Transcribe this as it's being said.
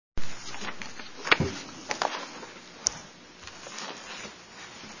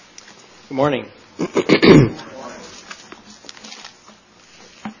Good morning.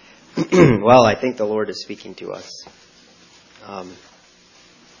 Well, I think the Lord is speaking to us. Of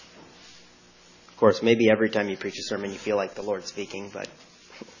course, maybe every time you preach a sermon you feel like the Lord's speaking, but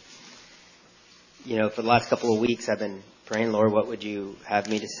for the last couple of weeks I've been praying, Lord, what would you have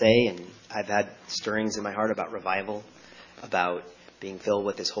me to say? And I've had stirrings in my heart about revival, about being filled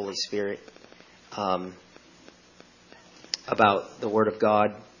with His Holy Spirit, about the Word of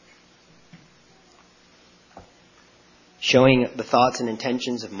God, showing the thoughts and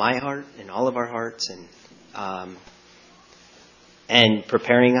intentions of my heart and all of our hearts, and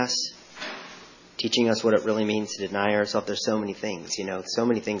preparing us, teaching us what it really means to deny ourselves. There's so many things, so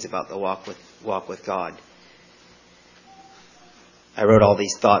many things about the walk with God. I wrote all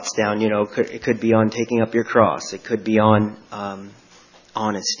these thoughts down. It could be on taking up your cross. It could be on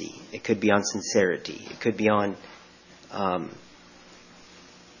honesty. It could be on sincerity. It could be on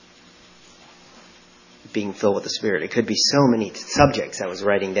being filled with the Spirit. It could be so many subjects I was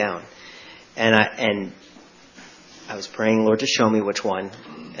writing down. And I was praying, Lord, to show me which one.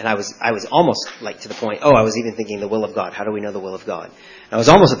 And I was almost to the point, I was even thinking the will of God. How do we know the will of God? And I was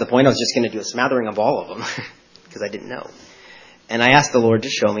almost at the point I was just going to do a smattering of all of them because I didn't know. And I asked the Lord to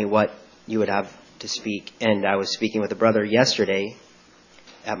show me what you would have to speak. And I was speaking with a brother yesterday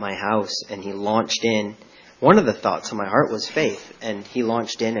at my house, and he launched in. One of the thoughts in my heart was faith, and he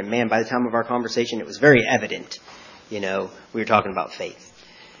launched in, and man, by the time of our conversation, it was very evident, we were talking about faith.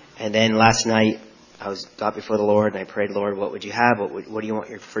 And then last night, I got before the Lord, and I prayed, Lord, what would you have? What do you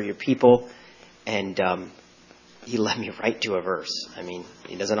want for your people? And he led me right to a verse. I mean,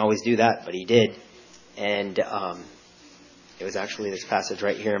 he doesn't always do that, but he did. And it was actually this passage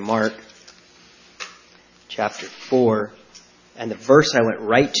right here in Mark, chapter 4. And the verse I went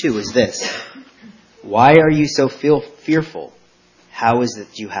right to is this. Why are you so fearful? How is it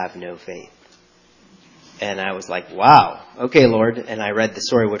that you have no faith? And I was like, wow, okay, Lord. And I read the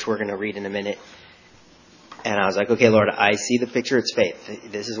story, which we're going to read in a minute. And I was like, okay, Lord, I see the picture. It's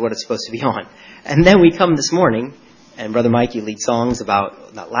faith. This is what it's supposed to be on. And then we come this morning, and Brother Mike, you lead songs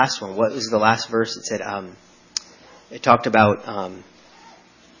about that last one. What was the last verse? It said, it talked about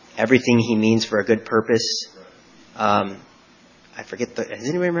everything He means for a good purpose. I forget does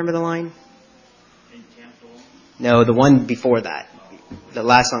anybody remember the line? No, the one before that. The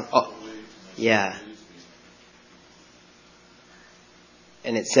last song. Oh, yeah.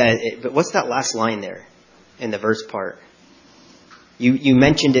 And it said, but what's that last line there in the verse part? You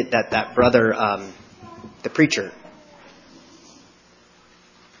mentioned it that brother, the preacher.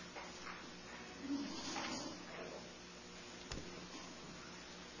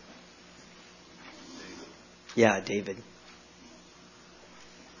 Yeah, David.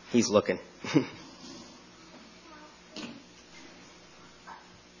 He's looking.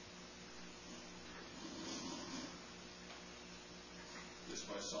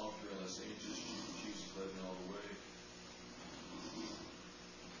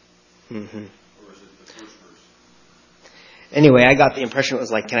 Mm-hmm. Or is it the first verse? Anyway, I got the impression it was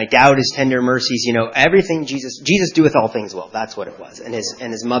like, can I doubt His tender mercies? Everything Jesus doeth all things well. That's what it was. And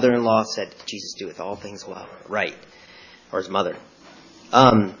his mother-in-law said, Jesus doeth all things well. Right. Or his mother.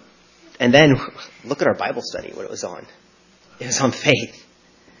 And then look at our Bible study, what it was on. It was on faith.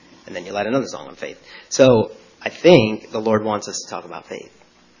 And then you let another song on faith. So I think the Lord wants us to talk about faith.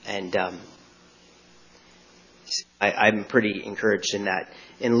 And I'm pretty encouraged in that.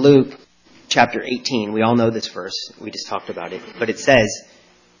 In Luke chapter 18, we all know this verse. We just talked about it. But it says,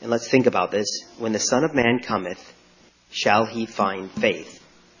 and let's think about this, when the Son of Man cometh, shall He find faith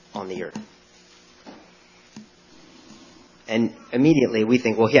on the earth? And immediately we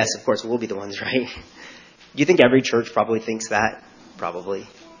think, well, yes, of course, we'll be the ones, right? Do you think every church probably thinks that? Probably.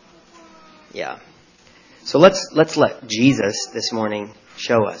 Yeah. So let's let Jesus this morning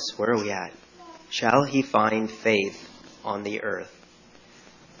show us, where are we at? Shall He find faith on the earth?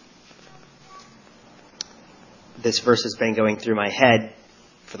 This verse has been going through my head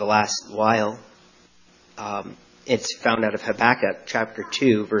for the last while. It's found out of Habakkuk chapter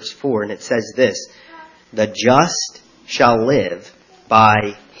 2, verse 4, and it says this, the just shall live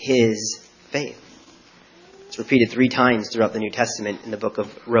by his faith. It's repeated 3 times throughout the New Testament in the book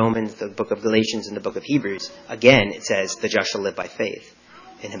of Romans, the book of Galatians, and the book of Hebrews. Again, it says, the just shall live by faith.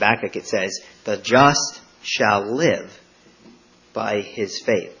 In Habakkuk, it says, the just shall live by his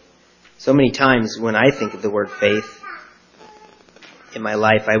faith. So many times when I think of the word faith in my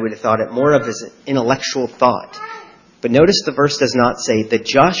life, I would have thought it more of as an intellectual thought. But notice the verse does not say, the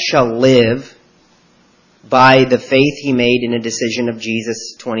just shall live by the faith he made in a decision of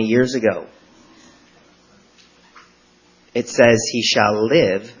Jesus 20 years ago. It says he shall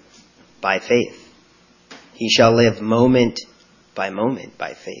live by faith. He shall live moment by moment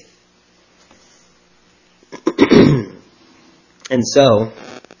by faith. And so,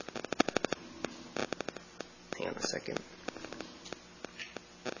 hang on a second.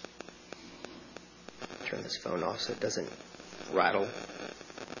 Turn this phone off so it doesn't rattle.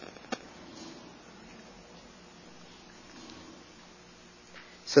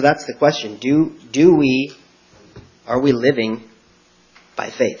 So that's the question. Are we living by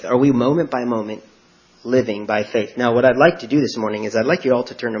faith? Are we moment by moment living by faith? Now, what I'd like to do this morning is I'd like you all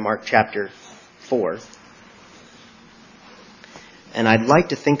to turn to Mark chapter 4. And I'd like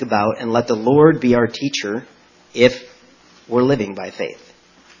to think about and let the Lord be our teacher if we're living by faith.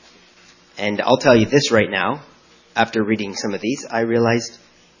 And I'll tell you this right now, after reading some of these, I realized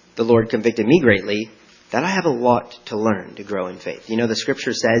the Lord convicted me greatly that I have a lot to learn to grow in faith. You know, the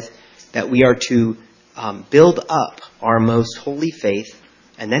scripture says that we are to build up our most holy faith,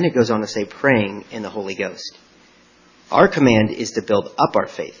 and then it goes on to say praying in the Holy Ghost. Our command is to build up our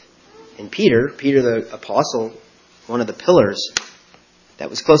faith. And Peter the apostle, one of the pillars that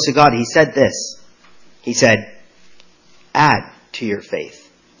was close to God, he said this. He said, add to your faith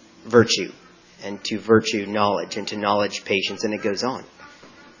virtue, and to virtue knowledge, and to knowledge patience, and it goes on.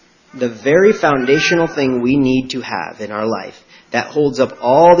 The very foundational thing we need to have in our life that holds up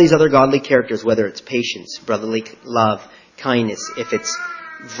all these other godly characters, whether it's patience, brotherly love, kindness, if it's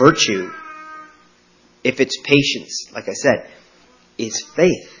virtue, if it's patience, like I said, is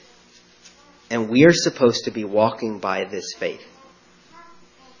faith. And we are supposed to be walking by this faith.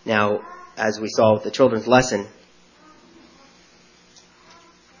 Now, as we saw with the children's lesson,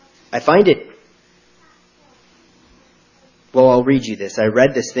 I find it, well, I'll read you this. I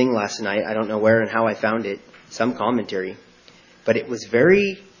read this thing last night. I don't know where and how I found it, some commentary. But it was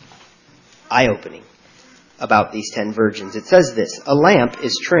very eye-opening about these 10 virgins. It says this: a lamp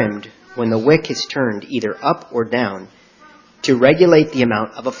is trimmed when the wick is turned either up or down to regulate the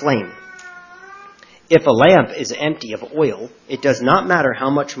amount of a flame. If a lamp is empty of oil, it does not matter how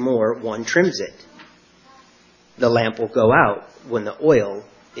much more one trims it. The lamp will go out when the oil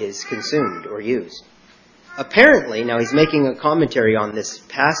is consumed or used. Apparently, now he's making a commentary on this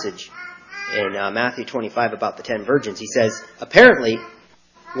passage in Matthew 25 about the 10 virgins. He says, apparently,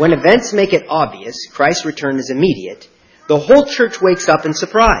 when events make it obvious Christ's return is immediate, the whole church wakes up in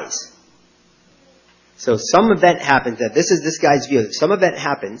surprise. So some event happens, that this is this guy's view, some event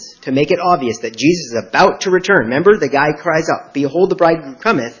happens to make it obvious that Jesus is about to return. Remember, the guy cries out, behold, the bridegroom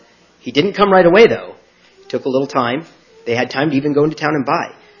cometh. He didn't come right away, though. It took a little time. They had time to even go into town and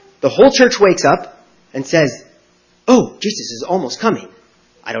buy. The whole church wakes up and says, oh, Jesus is almost coming.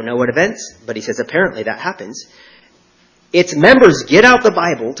 I don't know what events, but he says apparently that happens. Its members get out the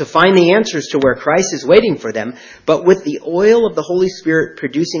Bible to find the answers to where Christ is waiting for them, but with the oil of the Holy Spirit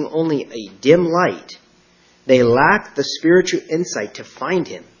producing only a dim light, they lack the spiritual insight to find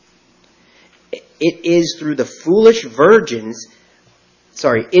him. It is through the foolish virgins,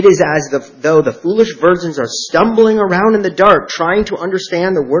 it is as though the foolish virgins are stumbling around in the dark trying to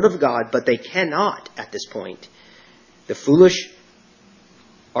understand the Word of God, but they cannot at this point. The foolish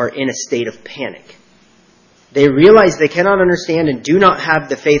are in a state of panic. They realize they cannot understand and do not have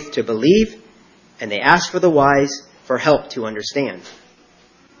the faith to believe, and they ask for the wise for help to understand.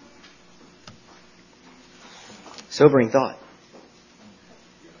 Sobering thought.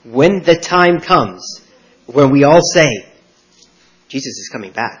 When the time comes when we all say, Jesus is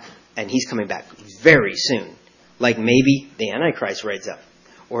coming back, and he's coming back very soon, like maybe the Antichrist rides up,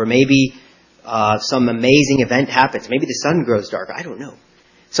 or maybe some amazing event happens, maybe the sun grows dark, I don't know.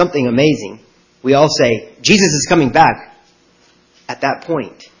 Something amazing. We all say, Jesus is coming back. At that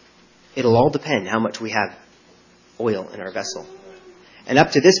point, it'll all depend how much we have oil in our vessel. And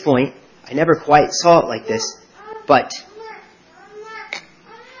up to this point, I never quite saw it like this, but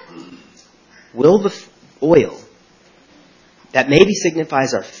will the oil that maybe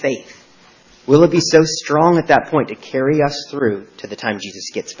signifies our faith, will it be so strong at that point to carry us through to the time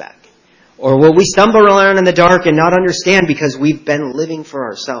Jesus gets back? Or will we stumble around in the dark and not understand because we've been living for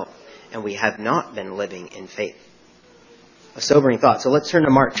ourselves and we have not been living in faith? A sobering thought. So let's turn to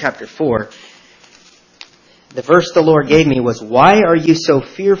Mark chapter 4. The verse the Lord gave me was, why are you so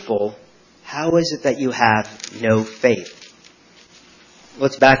fearful? How is it that you have no faith?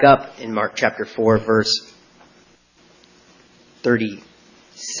 Let's back up in Mark chapter 4, verse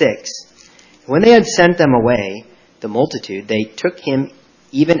 36. When they had sent them away, the multitude, they took him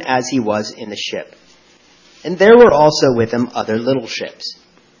even as he was in the ship. And there were also with him other little ships.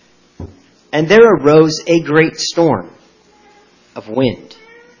 And there arose a great storm of wind,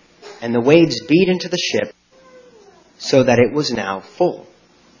 and the waves beat into the ship, so that it was now full.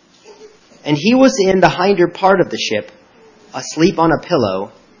 And he was in the hinder part of the ship, asleep on a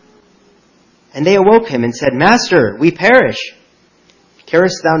pillow. And they awoke him and said, Master, we perish.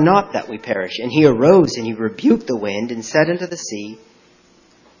 Carest thou not that we perish? And he arose and he rebuked the wind and said unto the sea,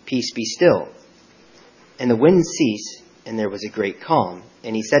 Peace, be still. And the wind ceased, and there was a great calm.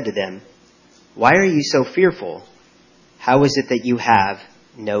 And he said to them, Why are you so fearful? How is it that you have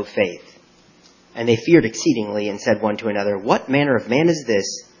no faith? And they feared exceedingly and said one to another, What manner of man is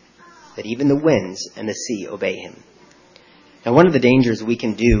this, that even the winds and the sea obey him? Now, one of the dangers we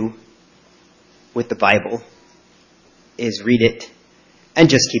can do with the Bible is read it and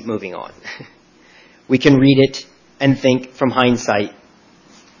just keep moving on. We can read it and think from hindsight,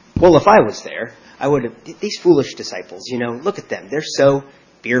 well, if I was there, I would have, these foolish disciples, look at them. They're so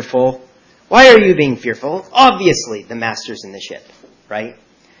fearful. Why are you being fearful? Obviously, the master's in the ship, right?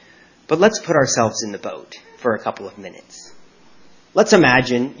 But let's put ourselves in the boat for a couple of minutes. Let's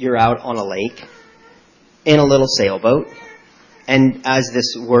imagine you're out on a lake in a little sailboat. And as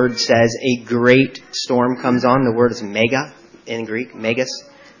this word says, a great storm comes on. The word is mega in Greek, megas,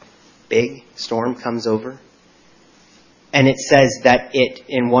 big storm comes over. And it says that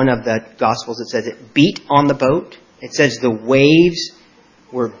in one of the Gospels, it says it beat on the boat. It says the waves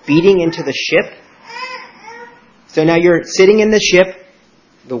were beating into the ship. So now you're sitting in the ship.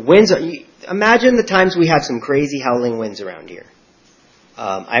 The winds imagine the times we had some crazy howling winds around here.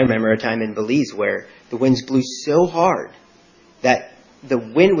 I remember a time in Belize where the winds blew so hard that the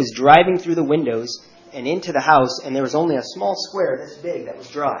wind was driving through the windows and into the house, and there was only a small square this big that was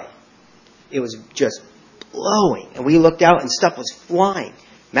dry. It was just blowing, and we looked out and stuff was flying.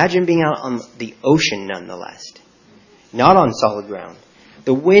 Imagine being out on the ocean nonetheless, not on solid ground.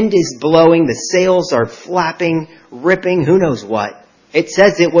 The wind is blowing, the sails are flapping, ripping, who knows what. It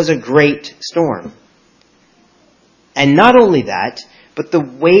says it was a great storm. And not only that, but the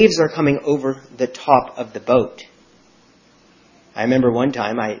waves are coming over the top of the boat. I remember one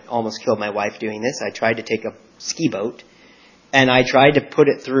time I almost killed my wife doing this. I tried to take a ski boat and I tried to put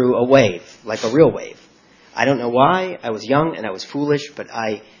it through a wave, like a real wave. I don't know why. I was young and I was foolish, but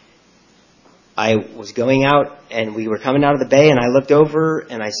I was going out and we were coming out of the bay and I looked over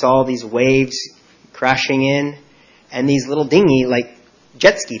and I saw these waves crashing in and these little dinghy, like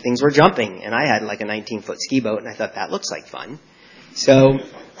jet ski things were jumping. And I had like a 19-foot ski boat and I thought that looks like fun. So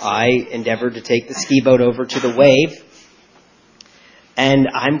I endeavored to take the ski boat over to the wave. And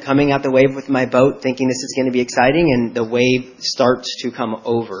I'm coming out the wave with my boat thinking this is going to be exciting, and the wave starts to come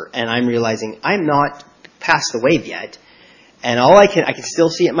over. And I'm realizing I'm not past the wave yet. And I can still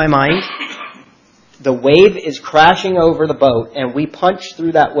see it in my mind. The wave is crashing over the boat, and we punch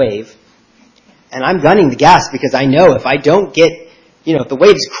through that wave. And I'm gunning the gas because I know if I don't get, if the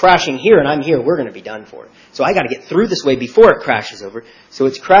wave's crashing here and I'm here, we're going to be done for. So I got to get through this wave before it crashes over. So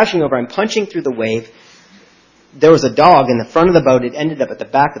it's crashing over. I'm punching through the wave. There was a dog in the front of the boat. It ended up at the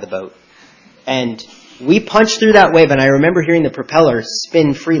back of the boat. And we punched through that wave, and I remember hearing the propeller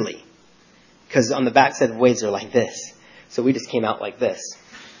spin freely. Because on the backside of waves are like this. So we just came out like this.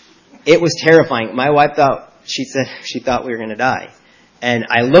 It was terrifying. My wife she thought we were going to die. And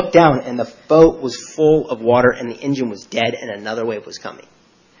I looked down, and the boat was full of water, and the engine was dead, and another wave was coming.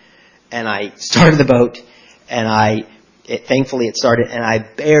 And I started the boat, and thankfully it started,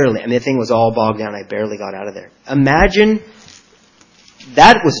 and the thing was all bogged down. I barely got out of there. Imagine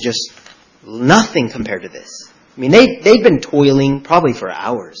that was just nothing compared to this. I mean, they'd been toiling probably for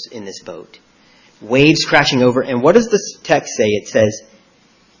hours in this boat. Waves crashing over. And what does this text say? It says,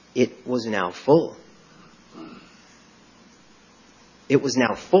 it was now full. It was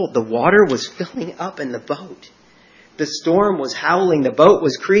now full. The water was filling up in the boat. The storm was howling. The boat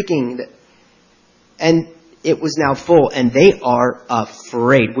was creaking. And it was now full, and they are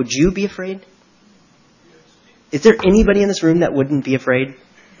afraid. Would you be afraid? Is there anybody in this room that wouldn't be afraid?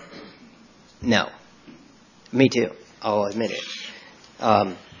 No. Me too. I'll admit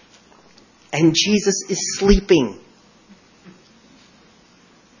it. And Jesus is sleeping.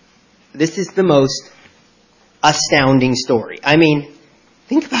 This is the most astounding story. I mean,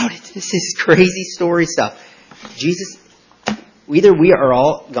 think about it. This is crazy story stuff. Jesus, either we are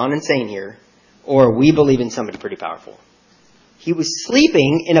all gone insane here, or we believe in somebody pretty powerful. He was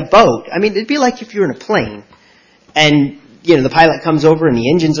sleeping in a boat. I mean, it'd be like if you were in a plane and, the pilot comes over and the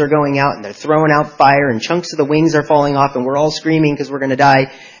engines are going out and they're throwing out fire and chunks of the wings are falling off and we're all screaming because we're going to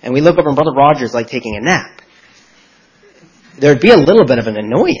die. And we look over and Brother Roger's like taking a nap. There'd be a little bit of an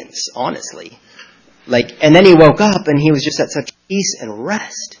annoyance, honestly. And then he woke up and he was just at such peace and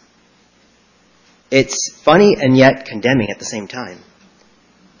rest. It's funny and yet condemning at the same time.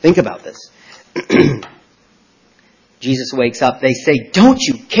 Think about this. Jesus wakes up. They say, don't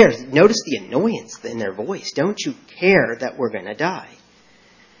you care? Notice the annoyance in their voice. Don't you care that we're going to die?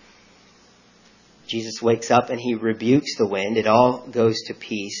 Jesus wakes up and he rebukes the wind. It all goes to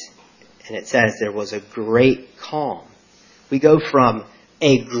peace. And it says there was a great calm. We go from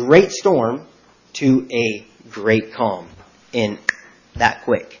a great storm to a great calm in that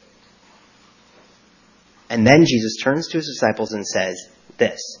quick. And then Jesus turns to his disciples and says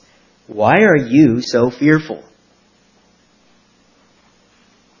this, why are you so fearful?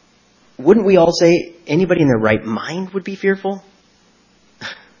 Wouldn't we all say anybody in their right mind would be fearful?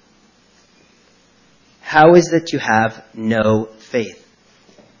 How is it you have no faith?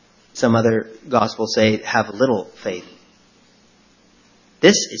 Some other gospels say have little faith.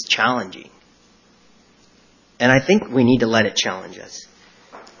 This is challenging. And I think we need to let it challenge us.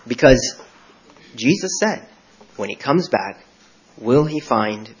 Because Jesus said, when he comes back, will he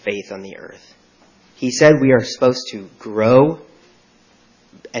find faith on the earth? He said we are supposed to grow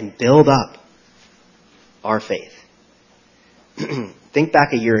and build up our faith. Think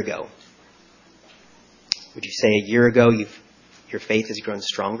back a year ago. Would you say a year ago your faith has grown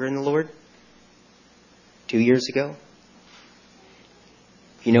stronger in the Lord? 2 years ago?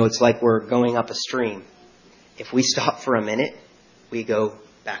 You know, it's like we're going up a stream. If we stop for a minute, we go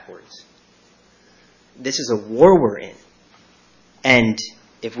backwards. This is a war we're in. And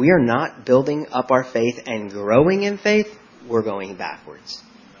if we are not building up our faith and growing in faith, we're going backwards.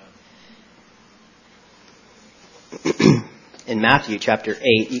 In Matthew chapter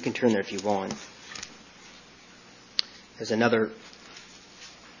 8, you can turn there if you want. There's another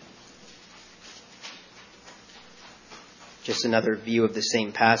view of the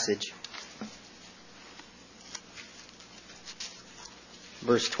same passage.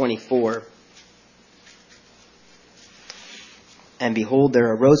 Verse 24. And behold,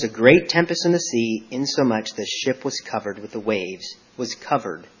 there arose a great tempest in the sea, insomuch the ship was covered with the waves,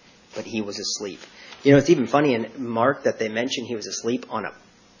 but he was asleep. You know, it's even funny in Mark that they mention he was asleep on a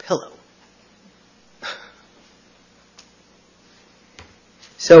pillow.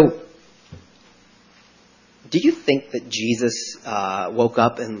 So, do you think that Jesus woke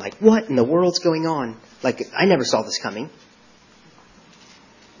up and like, what in the world's going on? Like, I never saw this coming.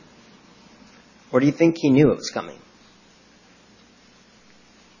 Or do you think he knew it was coming?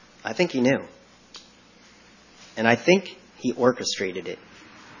 I think he knew. And I think he orchestrated it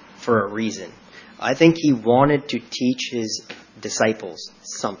for a reason. I think he wanted to teach his disciples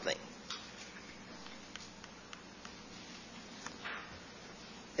something.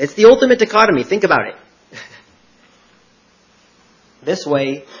 It's the ultimate dichotomy. Think about it. This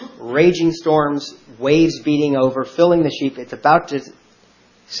way, raging storms, waves beating over, filling the sheep. It's about to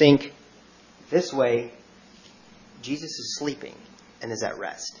sink. This way, Jesus is sleeping and is at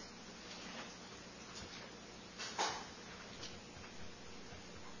rest.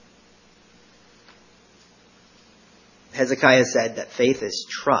 Hezekiah said that faith is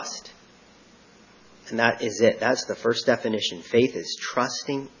trust. And that is it. That's the first definition. Faith is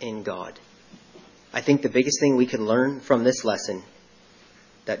trusting in God. I think the biggest thing we can learn from this lesson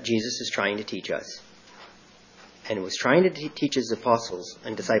that Jesus is trying to teach us, and was trying to teach his apostles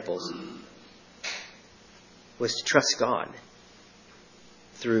and disciples, was to trust God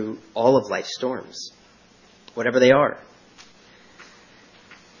through all of life's storms, whatever they are.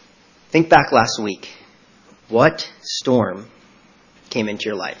 Think back last week. What storm came into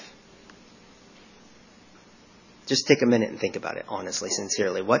your life? Just take a minute and think about it, honestly,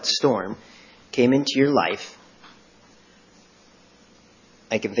 sincerely. What storm came into your life?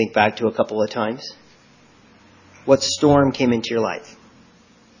 I can think back to a couple of times. What storm came into your life?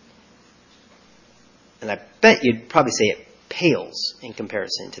 And I bet you'd probably say it pales in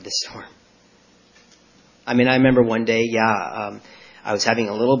comparison to this storm. I mean, I remember one day, I was having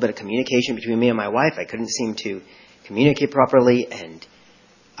a little bit of communication between me and my wife. I couldn't seem to communicate properly, and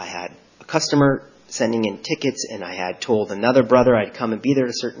I had a customer sending in tickets, and I had told another brother I'd come and be there at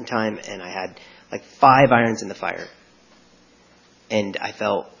a certain time, and I had like 5 irons in the fire. And I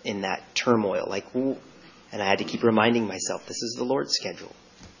felt in that turmoil, like, ooh, and I had to keep reminding myself, this is the Lord's schedule.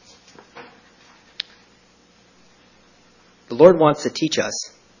 The Lord wants to teach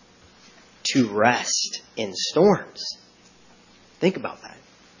us to rest in storms. Think about that.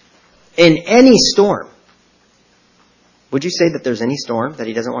 In any storm. Would you say that there's any storm that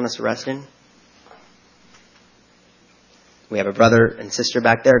he doesn't want us to rest in? We have a brother and sister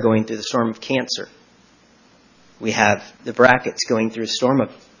back there going through the storm of cancer. We have the Bracketts going through a storm of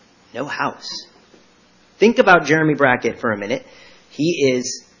no house. Think about Jeremy Brackett for a minute. He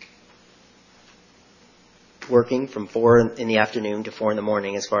is working from 4 in the afternoon to 4 in the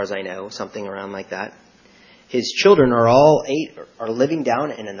morning, as far as I know, something around like that. His children are all 8 are living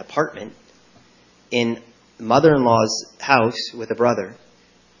down in an apartment in mother-in-law's house with a brother.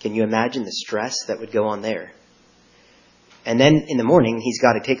 Can you imagine the stress that would go on there? And then in the morning, he's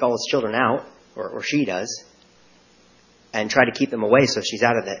got to take all his children out, or she does, and try to keep them away so she's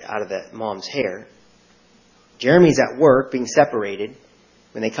out of the mom's hair. Jeremy's at work, being separated.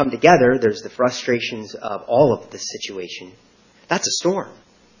 When they come together, there's the frustrations of all of this situation. That's a storm.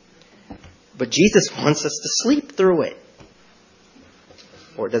 But Jesus wants us to sleep through it.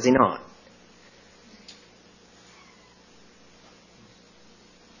 Or does he not?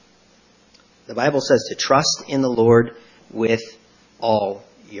 The Bible says to trust in the Lord with all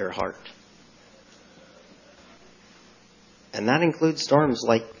your heart. And that includes storms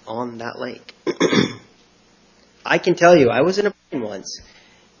like on that lake. I can tell you, I was in a plane once,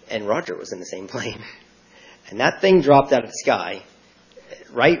 and Roger was in the same plane. And that thing dropped out of the sky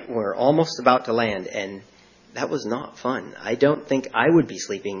right when we're almost about to land, and that was not fun. I don't think I would be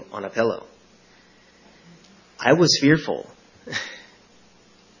sleeping on a pillow. I was fearful.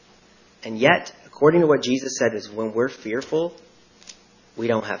 And yet, according to what Jesus said, is when we're fearful, we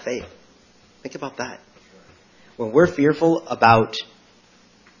don't have faith. Think about that. When we're fearful about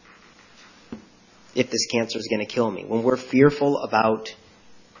if this cancer is going to kill me, when we're fearful about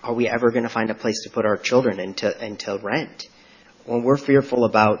are we ever going to find a place to put our children and to rent, when we're fearful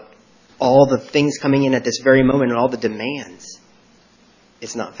about all the things coming in at this very moment and all the demands,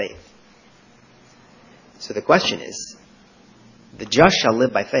 it's not faith. So the question is, the just shall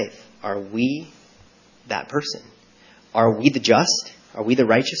live by faith. Are we that person? Are we the just? Are we the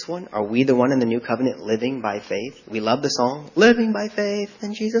righteous one? Are we the one in the new covenant living by faith? We love the song, living by faith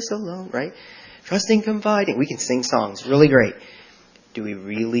in Jesus alone, right? Trusting, confiding. We can sing songs, really great. Do we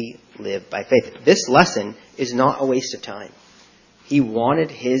really live by faith? This lesson is not a waste of time. He wanted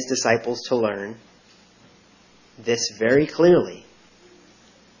his disciples to learn this very clearly,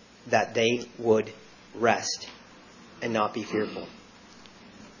 that they would rest and not be fearful.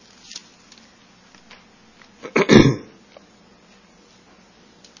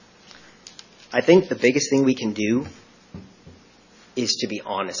 I think the biggest thing we can do is to be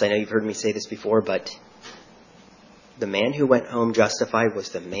honest. I know you've heard me say this before, but the man who went home justified was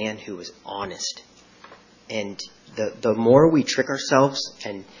the man who was honest. And the more we trick ourselves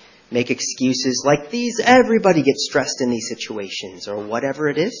and make excuses like these, everybody gets stressed in these situations or whatever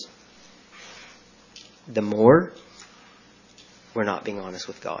it is, the more we're not being honest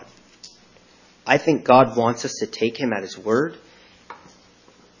with God. I think God wants us to take him at his word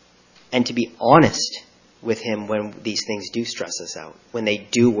and to be honest with him when these things do stress us out, when they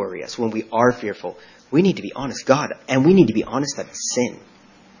do worry us, when we are fearful. We need to be honest, God, and we need to be honest that it's sin.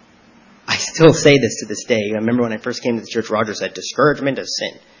 I still say this to this day. I remember when I first came to the church, Roger said, discouragement is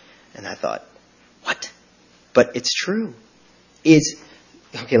sin. And I thought, what? But it's true.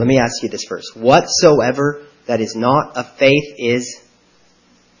 Okay, let me ask you this first. Whatsoever that is not of faith is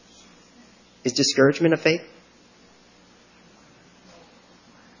discouragement of faith?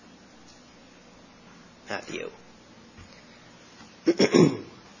 Matthew.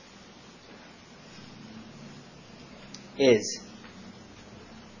 Is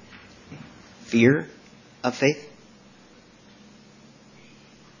fear of faith?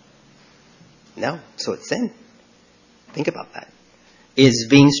 No, so it's sin. Think about that. Is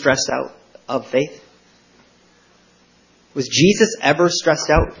being stressed out of faith? Was Jesus ever stressed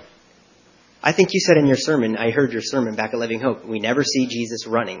out? I think you said in your sermon, I heard your sermon back at Living Hope, we never see Jesus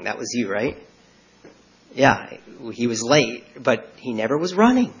running. That was you, right? Yeah, he was late, but he never was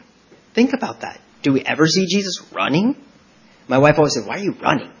running. Think about that. Do we ever see Jesus running? My wife always said, why are you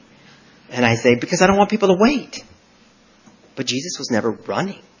running? And I say, because I don't want people to wait. But Jesus was never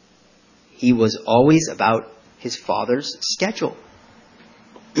running. He was always about his Father's schedule.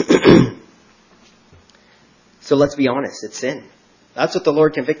 So let's be honest, it's sin. That's what the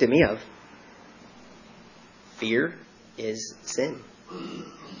Lord convicted me of. Fear is sin.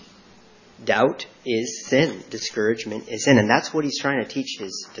 Doubt is sin. Discouragement is sin. And that's what he's trying to teach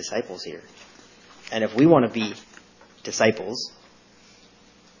his disciples here. And if we want to be disciples,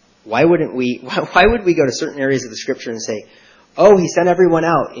 why would we go to certain areas of the scripture and say, oh, he sent everyone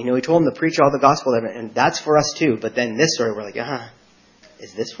out. He told them to preach all the gospel, and that's for us too. But then this story, we're like,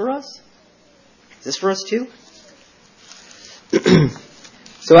 is this for us? Is this for us too?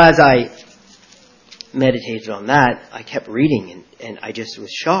 So as I meditated on that, I kept reading, and I just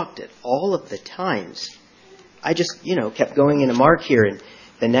was shocked at all of the times. I just, kept going into Mark here, and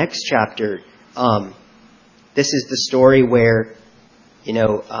the next chapter, this is the story where,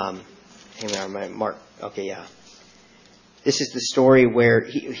 Mark, okay, yeah. This is the story where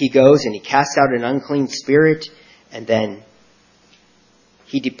he goes and he casts out an unclean spirit, and then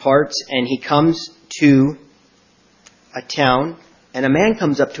he departs and he comes to a town, and a man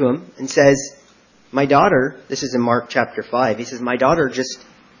comes up to him and says, my daughter, this is in Mark chapter 5, he says, my daughter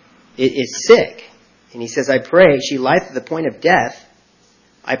is sick. And he says, I pray, she lieth at the point of death.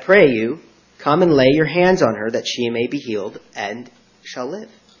 I pray you, come and lay your hands on her that she may be healed and shall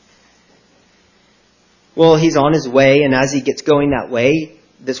live. Well, he's on his way, and as he gets going that way,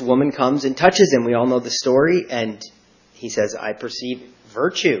 this woman comes and touches him. We all know the story, and he says, I perceive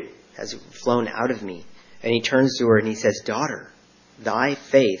virtue has flown out of me. And he turns to her and he says, daughter, thy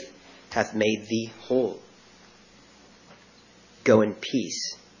faith hath made thee whole. Go in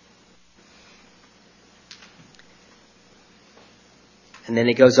peace. And then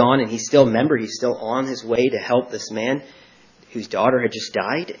it goes on, and he's still on his way to help this man whose daughter had just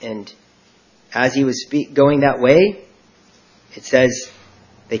died. And as he was going that way, it says,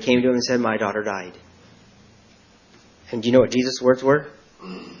 they came to him and said, my daughter died. And do you know what Jesus' words were?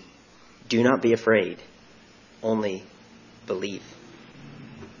 Do not be afraid, only believe.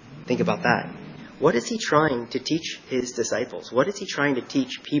 Think about that. What is he trying to teach his disciples? What is he trying to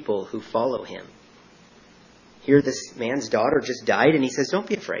teach people who follow him? Here this man's daughter just died, and he says, don't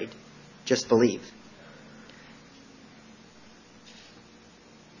be afraid, just believe.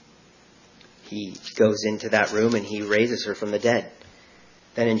 He goes into that room and he raises her from the dead.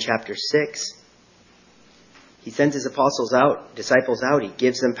 Then in chapter 6, he sends his disciples out. He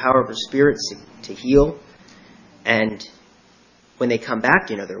gives them power of the spirits to heal. And when they come back,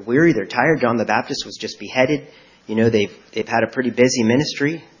 they're weary, they're tired. John the Baptist was just beheaded. They've had a pretty busy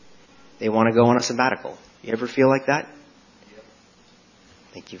ministry. They want to go on a sabbatical. You ever feel like that? Yep.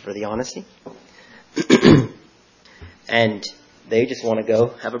 Thank you for the honesty. And they just want to go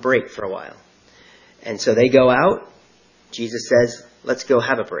have a break for a while. And so they go out. Jesus says, let's go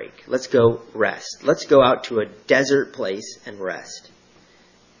have a break. Let's go rest. Let's go out to a desert place and rest.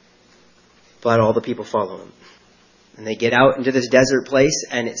 But all the people follow him. And they get out into this desert place,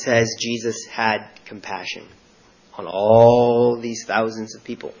 and it says Jesus had compassion on all these thousands of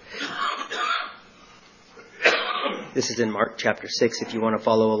people. This is in Mark chapter 6 if you want to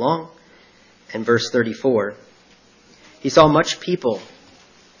follow along. And verse 34. He saw much people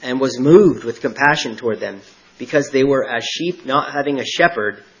and was moved with compassion toward them, because they were as sheep not having a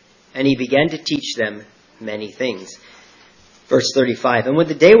shepherd, and he began to teach them many things. Verse 35. And when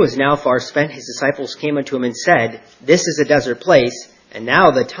the day was now far spent, his disciples came unto him and said, this is a desert place, and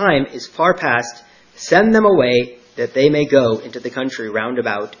now the time is far past. Send them away, that they may go into the country round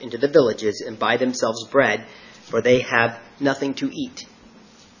about, into the villages, and buy themselves bread, for they have nothing to eat.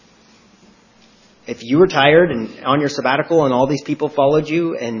 If you were tired and on your sabbatical and all these people followed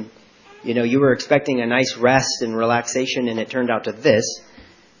you, and you were expecting a nice rest and relaxation, and it turned out to this,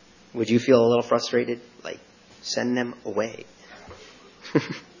 would you feel a little frustrated? Like, send them away.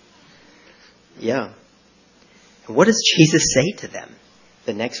 Yeah. And what does Jesus say to them?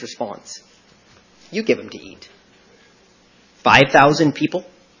 The next response. You give them to eat. 5,000 people?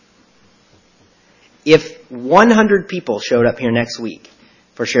 If 100 people showed up here next week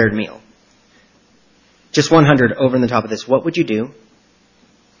for shared meal, just 100 over in the top of this, what would you do?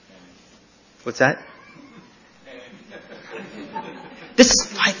 What's that? This is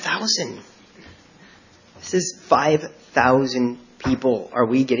 5,000. This is 5,000 people. Are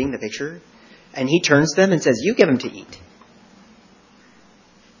we getting the picture? And he turns to them and says, you give them to eat.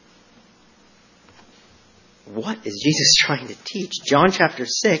 What is Jesus trying to teach? John chapter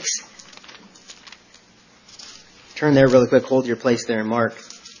 6. Turn there really quick. Hold your place there in Mark.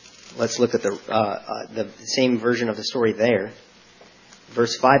 Let's look at the same version of the story there.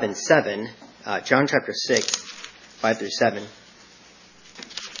 Verse 5 and 7. John chapter 6, 5 through 7.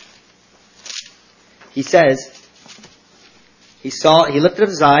 He says, he lifted up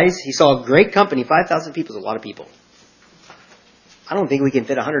his eyes. He saw a great company. 5,000 people is a lot of people. I don't think we can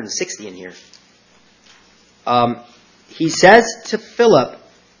fit 160 in here. He says to Philip,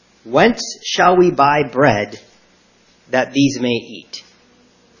 whence shall we buy bread that these may eat?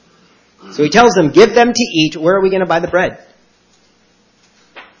 So he tells them, give them to eat. Where are we going to buy the bread?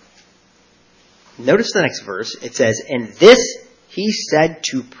 Notice the next verse. It says, and this he said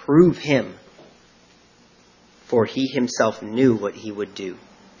to prove him, for he himself knew what he would do.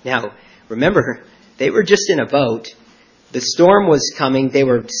 Now, remember, they were just in a boat. The storm was coming. They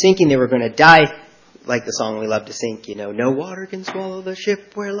were sinking. They were going to die. Like the song we love to sing, no water can swallow the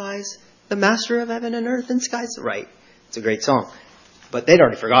ship where lies the master of heaven and earth and skies. Right. It's a great song. But they'd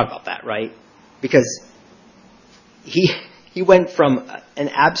already forgot about that, right? Because he went from an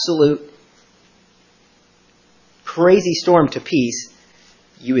absolute crazy storm to peace,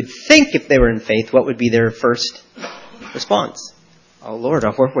 you would think if they were in faith, what would be their first response? Oh, Lord,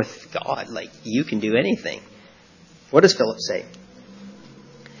 I'll work with God. Like, you can do anything. What does Philip say?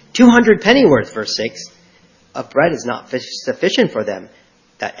 200 pennyworth, verse 6, of bread is not sufficient for them,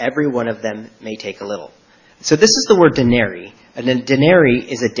 that every one of them may take a little. So this is the word denarii. And a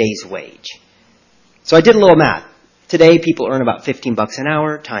denarii is a day's wage. So I did a little math. Today, people earn about $15 an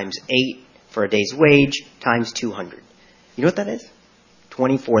hour times 8 for a day's wage times 200. You know what that is?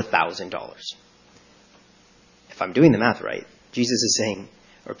 $24,000. If I'm doing the math right, Jesus is saying,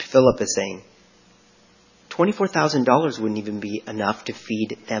 or Philip is saying, $24,000 wouldn't even be enough to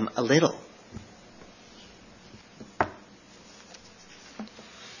feed them a little.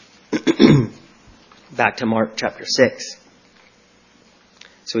 Back to Mark chapter 6.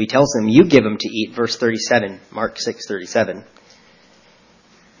 So he tells them, you give them to eat, verse 37, Mark 6:37.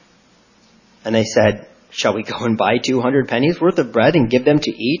 And they said, shall we go and buy 200 pennies worth of bread and give them to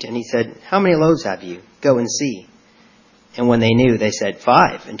eat? And he said, how many loaves have you? Go and see. And when they knew, they said,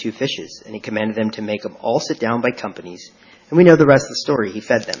 5 and 2 fishes. And he commanded them to make them all sit down by companies. And we know the rest of the story. He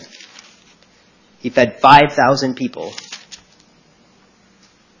fed them. He fed 5,000 people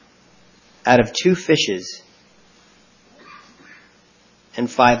out of 2 fishes and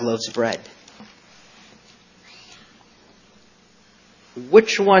 5 loaves of bread.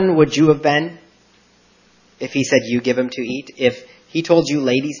 Which one would you have been if he said you give them to eat? If he told you,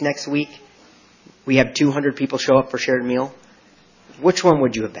 ladies, next week we have 200 people show up for shared meal, which one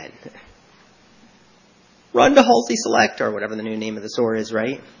would you have been? Run to Halsey Select or whatever the new name of the store is,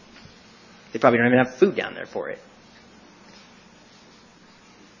 right? They probably don't even have food down there for it.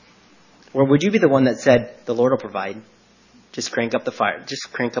 Or would you be the one that said, the Lord will provide? Just crank up the fire.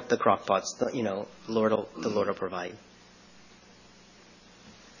 Just crank up the crock pots. The Lord will provide.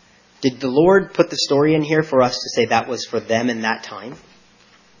 Did the Lord put the story in here for us to say that was for them in that time?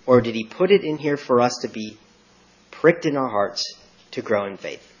 Or did he put it in here for us to be pricked in our hearts to grow in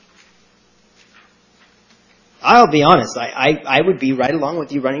faith? I'll be honest. I would be right along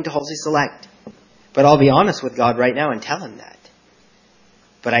with you running to Halsey Select. But I'll be honest with God right now and tell him that.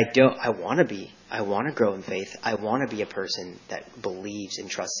 But I want to grow in faith. I want to be a person that believes and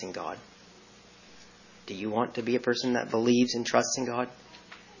trusts in God. Do you want to be a person that believes and trusts in God?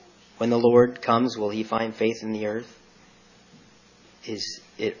 When the Lord comes, will he find faith in the earth? Is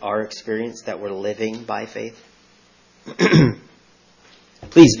it our experience that we're living by faith? I'm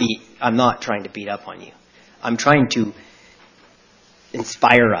not trying to beat up on you. I'm trying to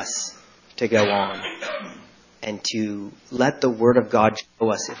inspire us to go on and to let the Word of God show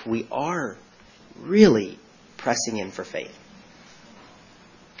us if we are really pressing in for faith.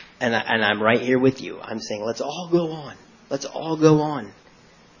 And I'm right here with you. I'm saying, let's all go on. Let's all go on.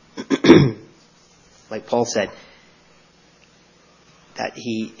 Like Paul said, that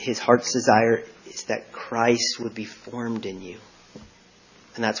his heart's desire is that Christ would be formed in you.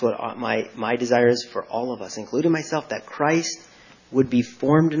 And that's what my desire is for all of us, including myself, that Christ would be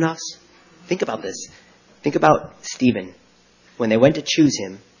formed in us. Think about this. Think about Stephen. When they went to choose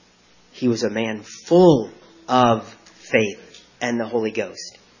him, he was a man full of faith and the Holy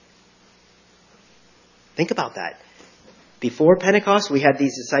Ghost. Think about that. Before Pentecost, we had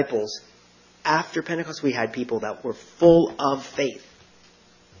these disciples. After Pentecost, we had people that were full of faith.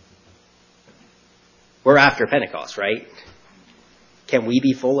 We're after Pentecost, right? Can we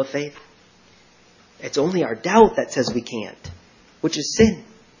be full of faith? It's only our doubt that says we can't, which is sin.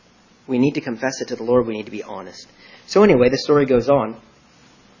 We need to confess it to the Lord. We need to be honest. So anyway, the story goes on.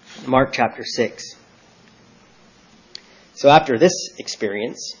 Mark chapter 6. So after this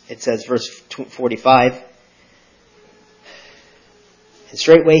experience, it says, verse 45, and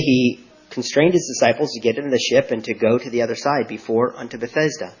straightway he constrained his disciples to get into the ship and to go to the other side before unto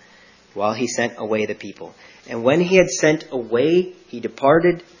Bethsaida, while he sent away the people. And when he had sent away, he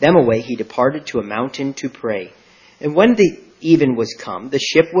departed to a mountain to pray. And when the even was come, the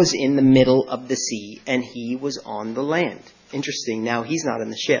ship was in the middle of the sea, and he was on the land. Interesting, now he's not in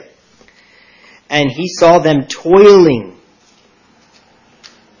the ship. And he saw them toiling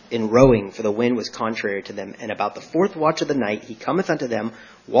in rowing, for the wind was contrary to them. And about the 4th watch of the night, he cometh unto them,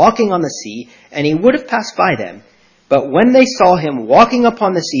 walking on the sea, and he would have passed by them. But when they saw him walking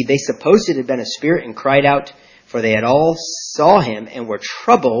upon the sea, they supposed it had been a spirit, and cried out, for they had all saw him, and were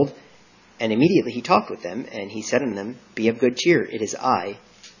troubled. And immediately he talked with them, and he said unto them, be of good cheer, it is I,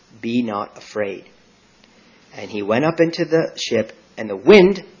 be not afraid. And he went up into the ship, and the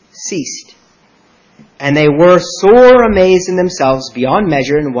wind ceased. And they were sore amazed in themselves beyond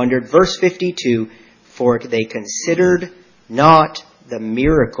measure, and wondered, verse 52, for they considered not the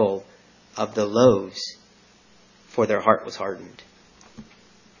miracle of the loaves, for their heart was hardened.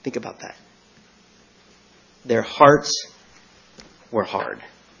 Think about that. Their hearts were hard.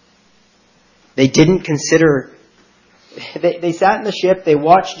 They didn't consider... They sat in the ship, they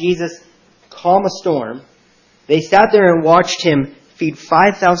watched Jesus calm a storm. They sat there and watched him feed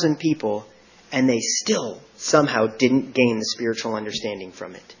 5,000 people, and they still somehow didn't gain the spiritual understanding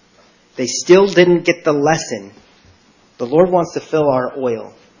from it. They still didn't get the lesson. The Lord wants to fill our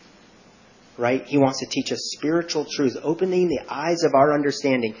oil, right? He wants to teach us spiritual truths, opening the eyes of our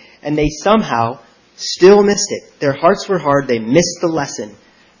understanding. And they somehow still missed it. Their hearts were hard. They missed the lesson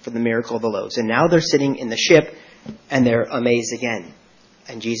for the miracle of the loaves. And now they're sitting in the ship, and they're amazed again.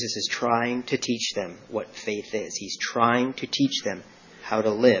 And Jesus is trying to teach them what faith is. He's trying to teach them how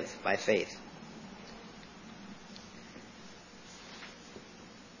to live by faith.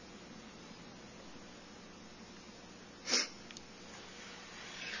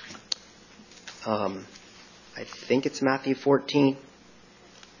 I think it's Matthew 14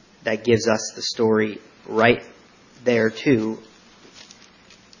 that gives us the story right there too.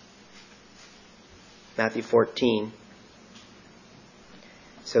 Matthew 14.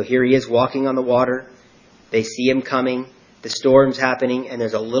 So here he is walking on the water. They see him coming. The storm's happening, and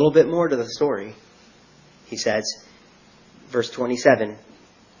there's a little bit more to the story. He says, verse 27,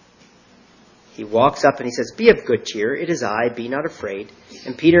 he walks up and he says, "Be of good cheer, it is I, be not afraid."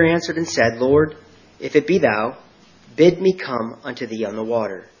 And Peter answered and said, "Lord, if it be thou, bid me come unto thee on the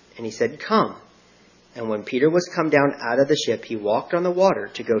water." And he said, "Come." And when Peter was come down out of the ship, he walked on the water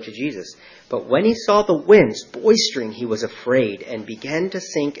to go to Jesus. But when he saw the winds boistering, he was afraid and began to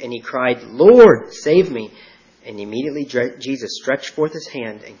sink, and he cried, "Lord, save me." And immediately Jesus stretched forth his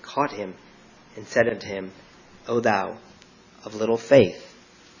hand and caught him and said unto him, "O thou of little faith,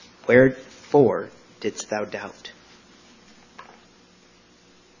 wherefore didst thou doubt?"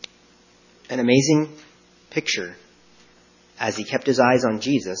 An amazing picture as he kept his eyes on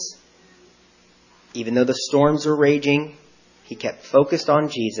Jesus. Even though the storms were raging, he kept focused on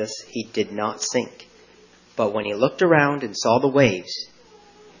Jesus. He did not sink. But when he looked around and saw the waves,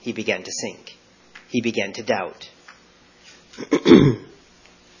 he began to sink. He began to doubt.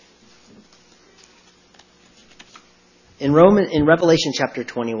 In Revelation chapter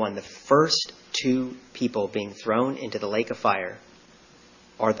 21, the first two people being thrown into the lake of fire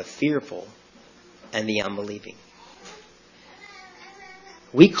are the fearful and the unbelieving.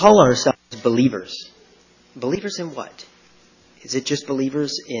 We call ourselves believers. Believers in what? Is it just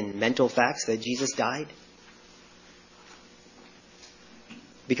believers in mental facts that Jesus died?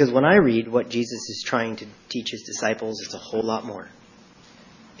 Because when I read what Jesus is trying to teach his disciples, it's a whole lot more.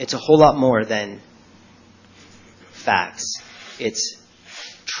 It's a whole lot more than facts. It's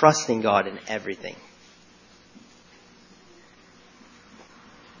trusting God in everything.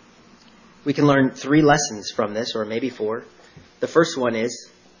 We can learn 3 lessons from this, or maybe 4. The first one is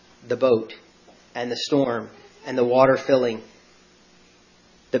the boat and the storm and the water filling.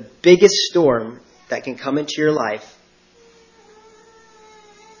 The biggest storm that can come into your life,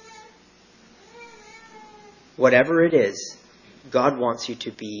 whatever it is, God wants you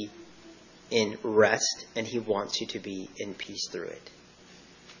to be in rest, and he wants you to be in peace through it.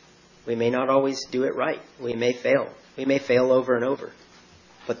 We may not always do it right. We may fail. We may fail over and over.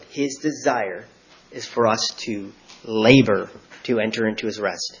 But his desire is for us to labor to enter into his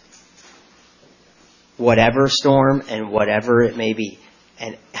rest. Whatever storm and whatever it may be.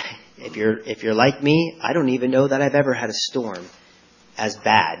 And if you're like me, I don't even know that I've ever had a storm as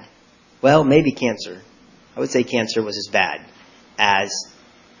bad. Well, maybe cancer. I would say cancer was as bad as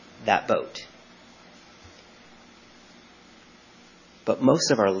that boat. But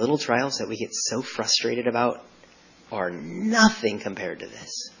most of our little trials that we get so frustrated about are nothing compared to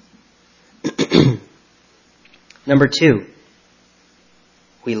this. Number 2,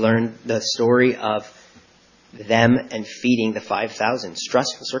 we learned the story of them and feeding the 5,000.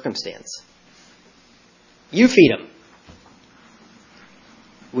 Stressful circumstance. You feed them.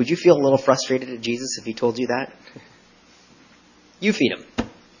 Would you feel a little frustrated at Jesus if he told you that? You feed them.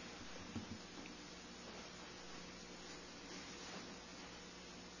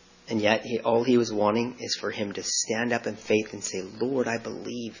 And yet, all he was wanting is for him to stand up in faith and say, "Lord, I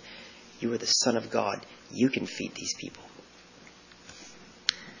believe you are the Son of God. You can feed these people."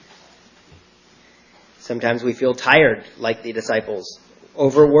 Sometimes we feel tired, like the disciples,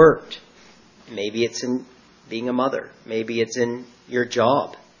 overworked. Maybe it's in being a mother. Maybe it's in your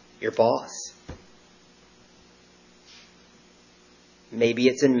job, your boss. Maybe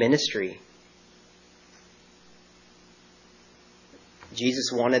it's in ministry.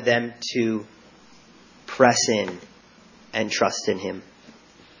 Jesus wanted them to press in and trust in him.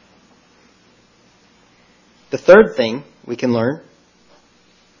 The third thing we can learn,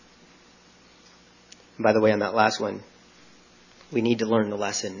 and by the way, on that last one, we need to learn the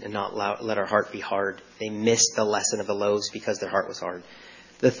lesson and not let our heart be hard. They missed the lesson of the loaves because their heart was hard.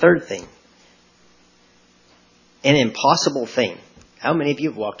 The third thing, an impossible thing. How many of you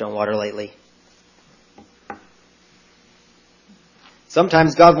have walked on water lately?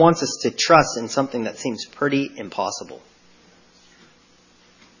 Sometimes God wants us to trust in something that seems pretty impossible.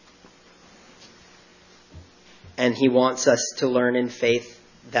 And He wants us to learn in faith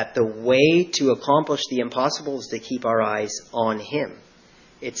that the way to accomplish the impossible is to keep our eyes on Him.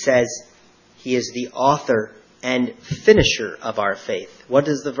 It says He is the author and finisher of our faith. What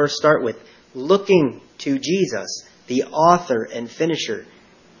does the verse start with? Looking to Jesus, the author and finisher.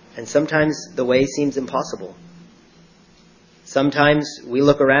 And sometimes the way seems impossible. Sometimes we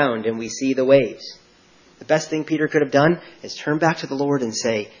look around and we see the waves. The best thing Peter could have done is turn back to the Lord and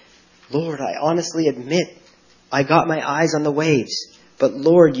say, Lord, I honestly admit I got my eyes on the waves, but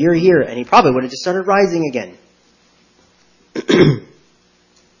Lord, you're here. And he probably would have just started rising again.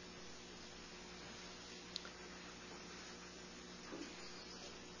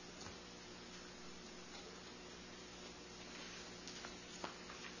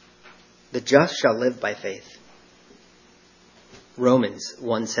 The just shall live by faith. Romans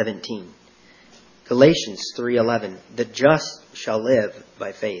 1:17. Galatians 3:11. The just shall live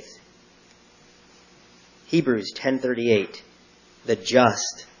by faith. Hebrews 10:38. The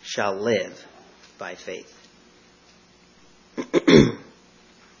just shall live by faith.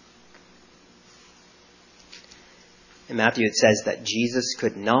 In Matthew it says that Jesus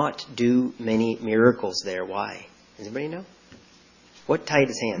could not do many miracles there. Why? Does anybody know? What tied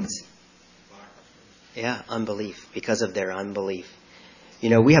his hands? Yeah, unbelief. Because of their unbelief. You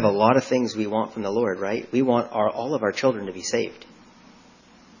know, we have a lot of things we want from the Lord, right? We want all of our children to be saved.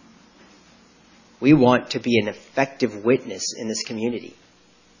 We want to be an effective witness in this community.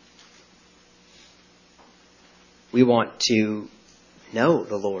 We want to know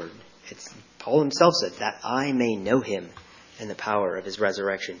the Lord. Paul himself said, that I may know him and the power of his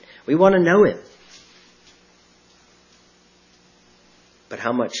resurrection. We want to know him. But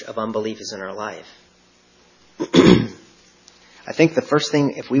how much of unbelief is in our life? I think the first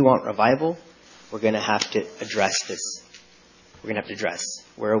thing, if we want revival, we're going to have to address this. We're going to have to address,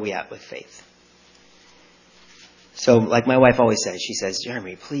 where are we at with faith? So, like my wife always says, she says,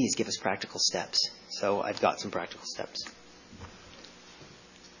 Jeremy, please give us practical steps. So I've got some practical steps.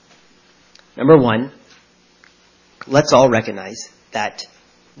 Number one, let's all recognize that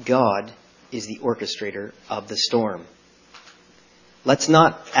God is the orchestrator of the storm. Let's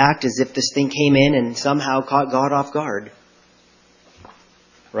not act as if this thing came in and somehow caught God off guard.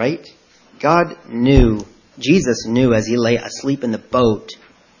 Right? God knew, Jesus knew as he lay asleep in the boat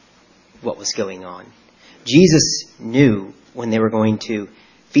what was going on. Jesus knew when they were going to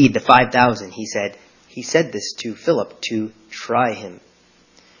feed the 5,000. He said this to Philip to try him.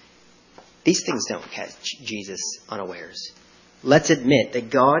 These things don't catch Jesus unawares. Let's admit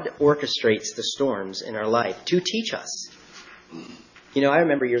that God orchestrates the storms in our life to teach us. You know, I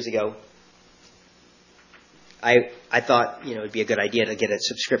remember years ago, I thought, it'd be a good idea to get a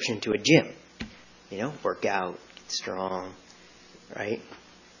subscription to a gym. Work out, get strong, right?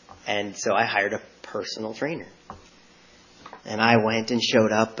 And so I hired a personal trainer. And I went and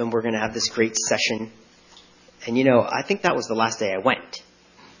showed up, and we're going to have this great session. And, I think that was the last day I went.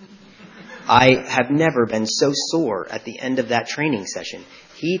 I have never been so sore at the end of that training session.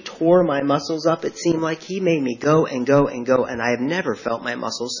 He tore my muscles up. It seemed like he made me go and go and go, and I have never felt my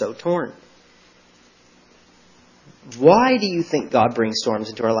muscles so torn. Why do you think God brings storms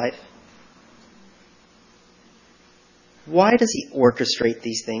into our life? Why does he orchestrate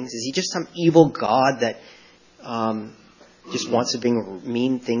these things? Is he just some evil God that just wants to bring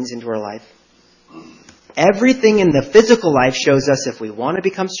mean things into our life? Everything in the physical life shows us if we want to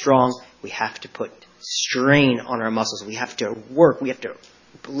become strong, we have to put strain on our muscles. We have to work. We have to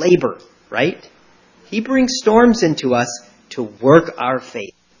labor, right? He brings storms into us to work our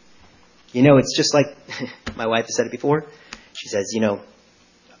faith. It's just like my wife has said it before. She says,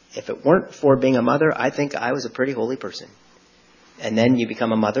 if it weren't for being a mother, I think I was a pretty holy person. And then you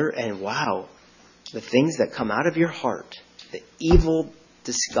become a mother, and wow, the things that come out of your heart, the evil,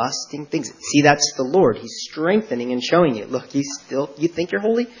 disgusting things. See, that's the Lord. He's strengthening and showing you. Look, you think you're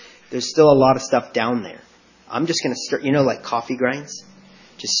holy? There's still a lot of stuff down there. I'm just going to stir, like coffee grinds.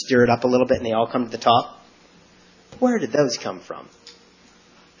 Just stir it up a little bit and they all come to the top. Where did those come from?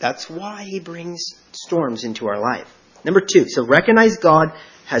 That's why he brings storms into our life. Number 2, so recognize God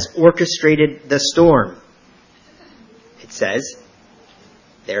has orchestrated the storm. It says,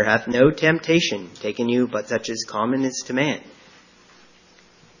 There hath no temptation taken you but such as common is to man.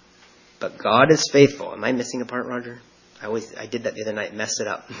 But God is faithful. Am I missing a part, Roger? I did that the other night, messed it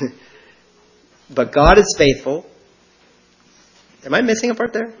up. But God is faithful. Am I missing a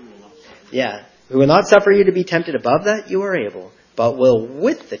part there? Yeah. Who will not suffer you to be tempted above that you are able, but will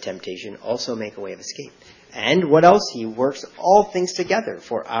with the temptation also make a way of escape. And what else? He works all things together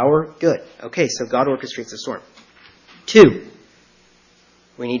for our good. Okay, so God orchestrates the storm. 2,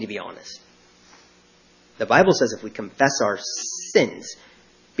 we need to be honest. The Bible says if we confess our sins,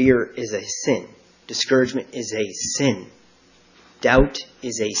 fear is a sin. Discouragement is a sin. Doubt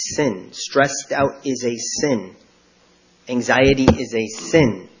is a sin. Stressed out is a sin. Anxiety is a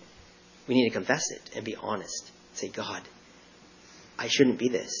sin. We need to confess it and be honest. Say, God, I shouldn't be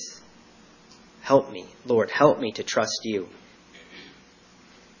this. Help me. Lord, help me to trust you.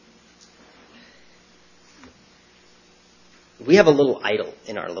 We have a little idol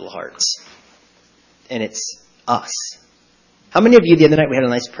in our little hearts. And it's us. How many of you, the other night we had a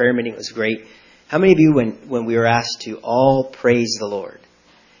nice prayer meeting, it was great. How many of you, when we were asked to all praise the Lord,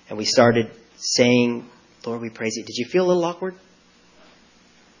 and we started saying, Lord, we praise you, did you feel a little awkward?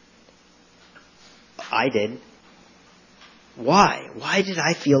 I did. Why? Why did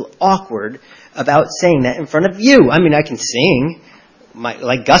I feel awkward about saying that in front of you? I mean, I can sing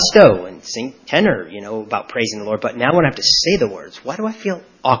like gusto and sing tenor, about praising the Lord, but now when I have to say the words, why do I feel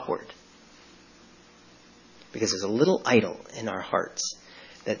awkward? Because there's a little idol in our hearts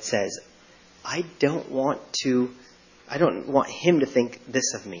that says, I don't want him to think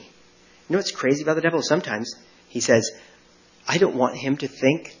this of me. You know what's crazy about the devil? Sometimes he says, I don't want him to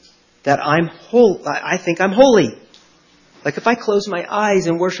think that I think I'm holy. Like if I close my eyes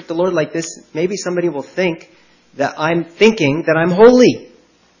and worship the Lord like this, maybe somebody will think that I'm thinking that I'm holy.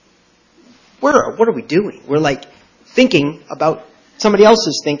 What are we doing? We're like thinking about somebody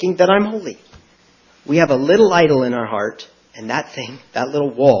else's thinking that I'm holy. We have a little idol in our heart, and that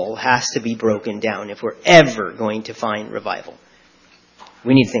little wall has to be broken down if we're ever going to find revival.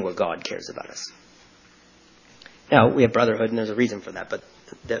 We need to think what God cares about us. Now, we have brotherhood, and there's a reason for that, but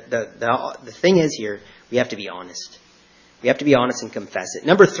the thing is here, we have to be honest. We have to be honest and confess it.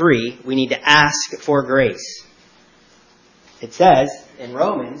 Number 3, we need to ask for grace. It says in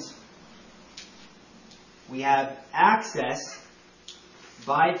Romans, we have access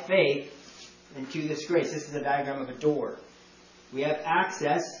by faith into this grace. This is a diagram of a door. We have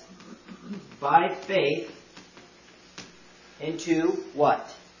access by faith into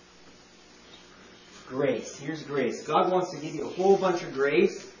what? Grace. Here's grace. God wants to give you a whole bunch of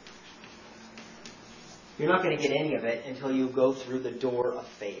grace. You're not going to get any of it until you go through the door of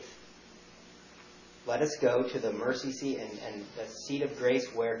faith. Let us go to the mercy seat and the seat of grace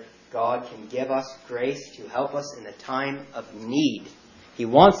where God can give us grace to help us in the time of need. He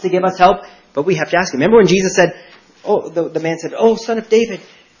wants to give us help, but we have to ask him. Remember when Jesus said, the man said, "Oh, son of David,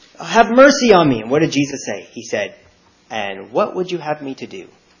 have mercy on me." And what did Jesus say? He said, "And what would you have me to do?"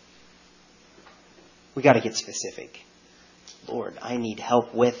 We got to get specific. Lord, I need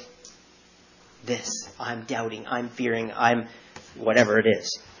help with this. I'm doubting. I'm fearing. I'm whatever it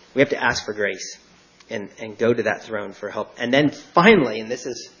is. We have to ask for grace and go to that throne for help. And then finally, and this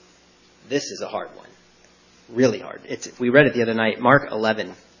is a hard one. Really hard. We read it the other night. Mark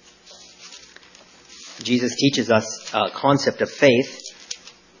 11. Jesus teaches us a concept of faith.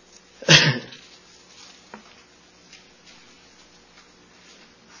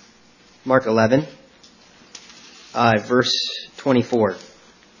 Mark 11, verse 24.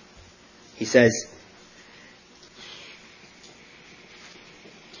 He says,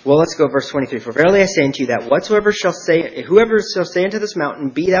 let's go verse 23. For verily I say unto you that whoever shall say unto this mountain,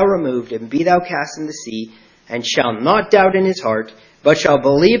 Be thou removed, and be thou cast in the sea, and shall not doubt in his heart, but shall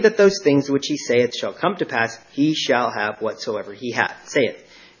believe that those things which he saith shall come to pass, he shall have whatsoever he saith.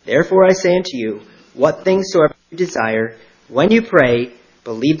 Therefore I say unto you, what things soever you desire, when you pray,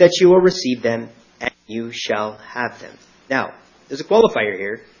 believe that you will receive them, and you shall have them. Now, there's a qualifier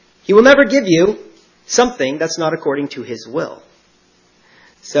here. He will never give you something that's not according to his will.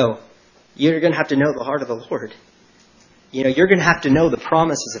 So, you're going to have to know the heart of the Lord. You're going to have to know the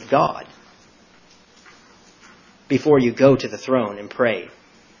promises of God before you go to the throne and pray.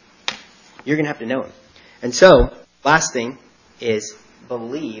 You're going to have to know him. And so, last thing is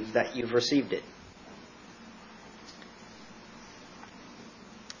believe that you've received it.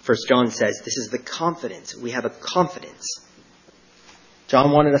 1 John says this is the confidence. We have a confidence.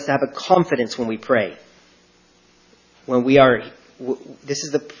 John wanted us to have a confidence when we pray. This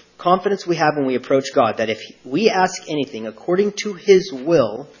is the confidence we have when we approach God, that if we ask anything according to his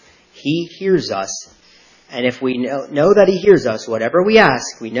will, he hears us And if we know that he hears us, whatever we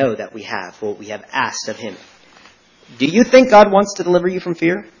ask, we know that we have what we have asked of him. Do you think God wants to deliver you from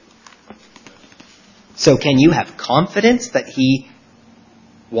fear? So can you have confidence that he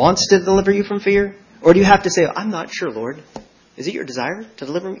wants to deliver you from fear? Or do you have to say, I'm not sure, Lord. Is it your desire to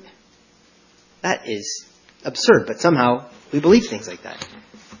deliver me? That is absurd, but somehow we believe things like that.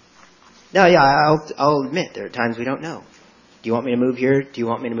 Now, yeah, I'll admit there are times we don't know. Do you want me to move here? Do you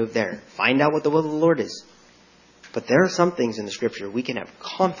want me to move there? Find out what the will of the Lord is. But there are some things in the Scripture we can have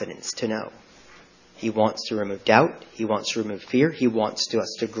confidence to know. He wants to remove doubt. He wants to remove fear. He wants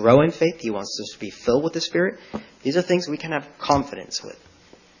us to grow in faith. He wants us to be filled with the Spirit. These are things we can have confidence with.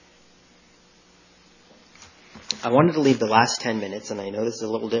 I wanted to leave the last 10 minutes, and I know this is a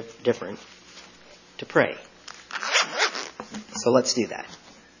little different, to pray. So let's do that.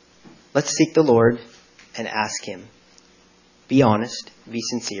 Let's seek the Lord and ask him. Be honest. Be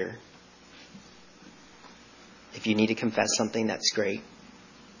sincere. If you need to confess something, that's great.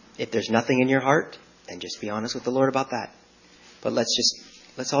 If there's nothing in your heart, then just be honest with the Lord about that. But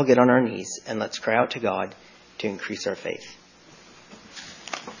let's all get on our knees and let's cry out to God to increase our faith.